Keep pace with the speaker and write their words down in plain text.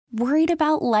Worried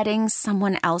about letting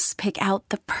someone else pick out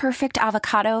the perfect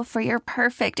avocado for your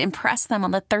perfect impress them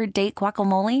on the third date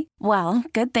guacamole? Well,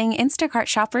 good thing Instacart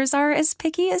shoppers are as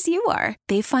picky as you are.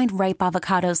 They find ripe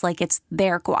avocados like it's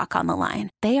their guac on the line.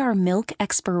 They are milk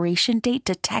expiration date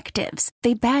detectives.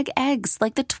 They bag eggs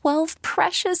like the 12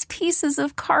 precious pieces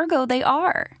of cargo they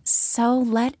are. So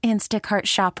let Instacart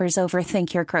shoppers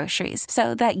overthink your groceries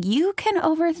so that you can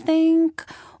overthink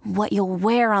what you'll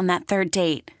wear on that third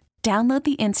date. Download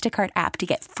the Instacart app to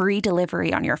get free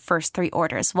delivery on your first 3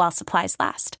 orders while supplies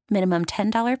last. Minimum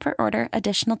 $10 per order.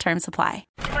 Additional terms apply.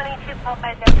 22 Paul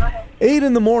 50, go ahead. 8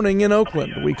 in the morning in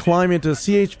Oakland, we climb into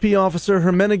CHP officer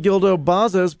Hermenegildo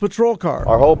Baza's patrol car.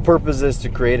 Our whole purpose is to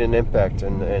create an impact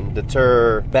and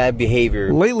deter bad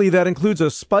behavior. Lately, that includes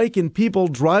a spike in people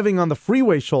driving on the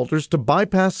freeway shoulders to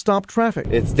bypass stop traffic.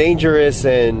 It's dangerous,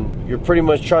 and you're pretty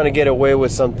much trying to get away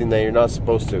with something that you're not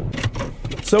supposed to.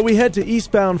 So we head to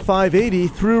eastbound 580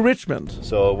 through Richmond.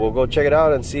 So we'll go check it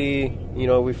out and see,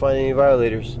 if we find any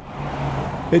violators.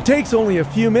 It takes only a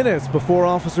few minutes before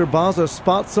Officer Baza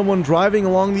spots someone driving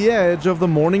along the edge of the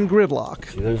morning gridlock.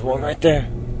 See, there's one right there,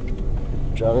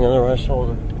 driving on the right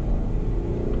shoulder.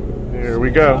 Here we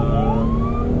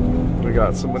go. We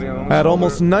got somebody on the At shoulder.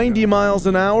 almost 90 miles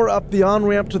an hour up the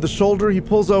on-ramp to the shoulder, he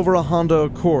pulls over a Honda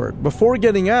Accord. Before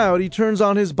getting out, he turns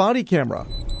on his body camera.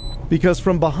 Because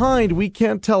from behind, we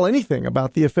can't tell anything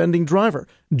about the offending driver.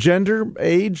 Gender,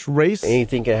 age, race.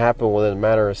 Anything can happen within a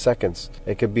matter of seconds.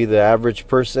 It could be the average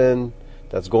person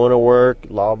that's going to work,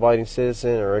 law-abiding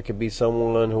citizen, or it could be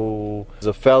someone who is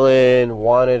a felon,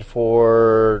 wanted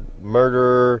for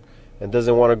murder, and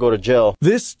doesn't want to go to jail.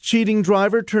 This cheating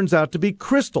driver turns out to be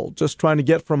Crystal, just trying to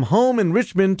get from home in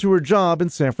Richmond to her job in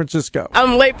San Francisco.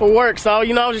 I'm late for work, so, I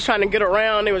was just trying to get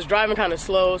around. They was driving kind of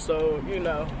slow, so,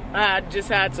 I just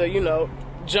had to,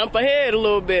 jump ahead a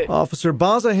little bit. Officer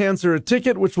Baza hands her a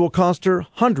ticket, which will cost her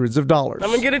hundreds of dollars. I'm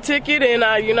going to get a ticket, and,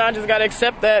 I just got to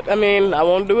accept that. I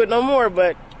won't do it no more,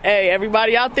 but, hey,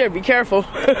 everybody out there, be careful,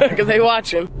 because they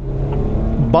watching.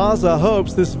 Baza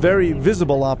hopes this very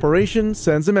visible operation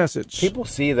sends a message. People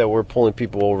see that we're pulling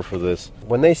people over for this.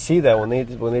 When they see that,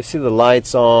 when they see the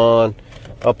lights on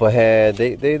up ahead,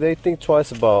 they think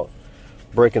twice about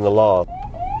breaking the law.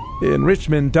 In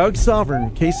Richmond, Doug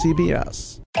Sovereign,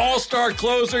 KCBS. All-star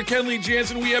closer Kenley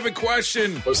Jansen, we have a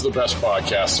question. What's the best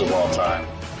podcast of all time?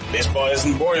 Baseball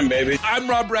isn't boring, baby. I'm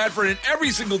Rob Bradford, and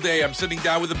every single day I'm sitting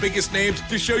down with the biggest names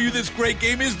to show you this great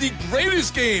game is the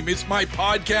greatest game. It's my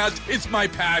podcast. It's my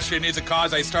passion. It's a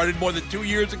cause I started more than 2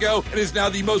 years ago and is now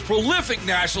the most prolific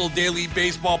national daily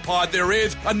baseball pod there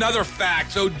is. Another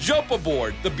fact, so jump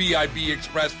aboard the BIB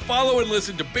Express. Follow and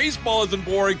listen to Baseball Isn't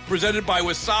Boring, presented by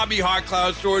Wasabi Hot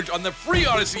Cloud Storage on the free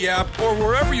Odyssey app or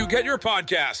wherever you get your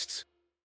podcasts.